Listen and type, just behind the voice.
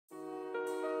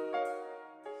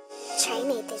Trey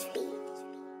made this beat.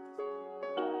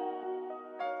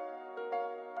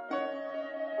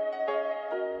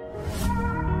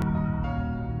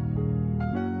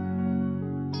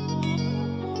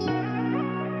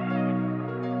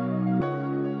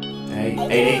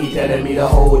 Hey, they keep telling me to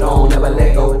hold on, never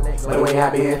let go. But the way I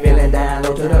been feeling down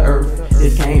low to the earth,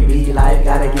 this can't be life,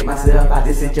 gotta get myself out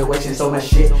this situation. So much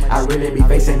shit I really be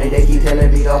facing. They keep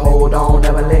telling me to hold on,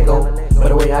 never let go. But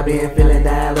the way I been feeling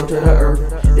down low to the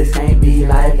earth, this can't be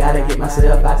life, gotta get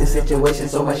myself out this situation.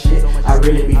 So much shit I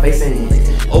really be facing.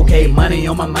 Okay, money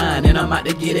on my mind, and I'm out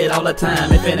to get it all the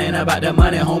time. If it ain't about the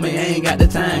money, homie, I ain't got the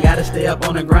time. Gotta stay up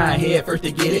on the grind, head first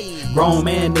to get it. Grown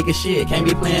man, nigga shit, can't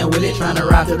be playing with it. Trying to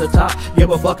ride to the top, give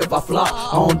a fuck if I flop.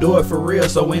 I don't do it for real,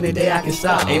 so any day I can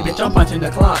stop. Hey bitch, I'm punching the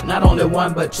clock, not only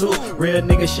one but two. Real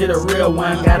nigga shit, a real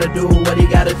one, gotta do what he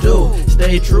gotta do.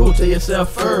 Stay true to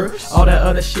yourself first. All that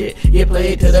other shit, get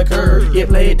played to the curve, get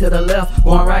played to the left.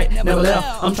 Going right, never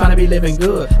left, I'm trying to be living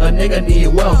good. A nigga need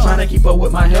wealth, trying to keep up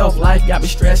with my health. Life got me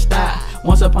stressed out.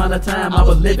 Once upon a time I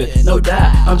was living, no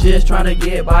doubt. I'm just trying to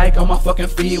get back on my fucking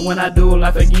feet. When I do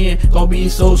life again, gon' be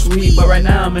so sweet. But right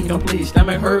now I'm incomplete,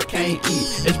 stomach hurt, can't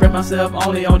eat. Express myself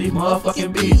only on these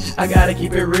motherfucking beats. I gotta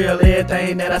keep it real,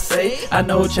 everything that I say. I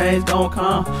know change gon'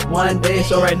 come one day,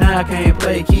 so right now I can't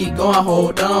play. Keep going,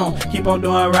 hold on, keep on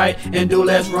doing right and do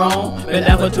less wrong. Been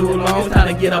down for too long, it's time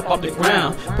to get up off the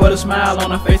ground. Put a smile on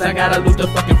her face, I gotta lose the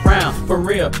fucking frown. For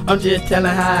real, I'm just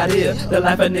telling how it is. The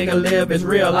life a nigga live is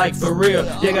real, like for real.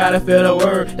 You gotta feel the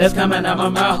word that's coming out my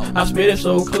mouth. I spit it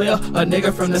so clear, a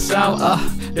nigga from the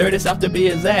south. Dirty South to be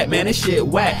exact, man, this shit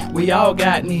whack. We all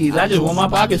got needs, I just want my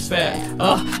pockets fat.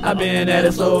 I been at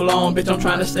it so long, bitch, I'm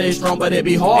trying to stay strong, but it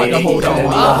be hard to hold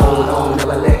on. Hold on,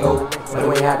 never let go. But the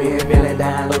way I been feeling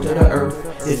down low to the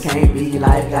earth, this can't be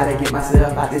life, gotta get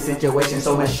myself out this situation.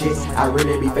 So much shit I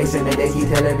really be facing. They keep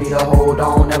telling me to hold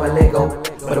on, never let go.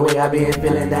 But the way I been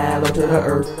feeling down low to the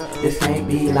earth, this can't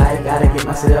be life, gotta get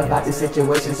myself out this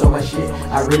situation. So much shit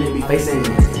I really be facing.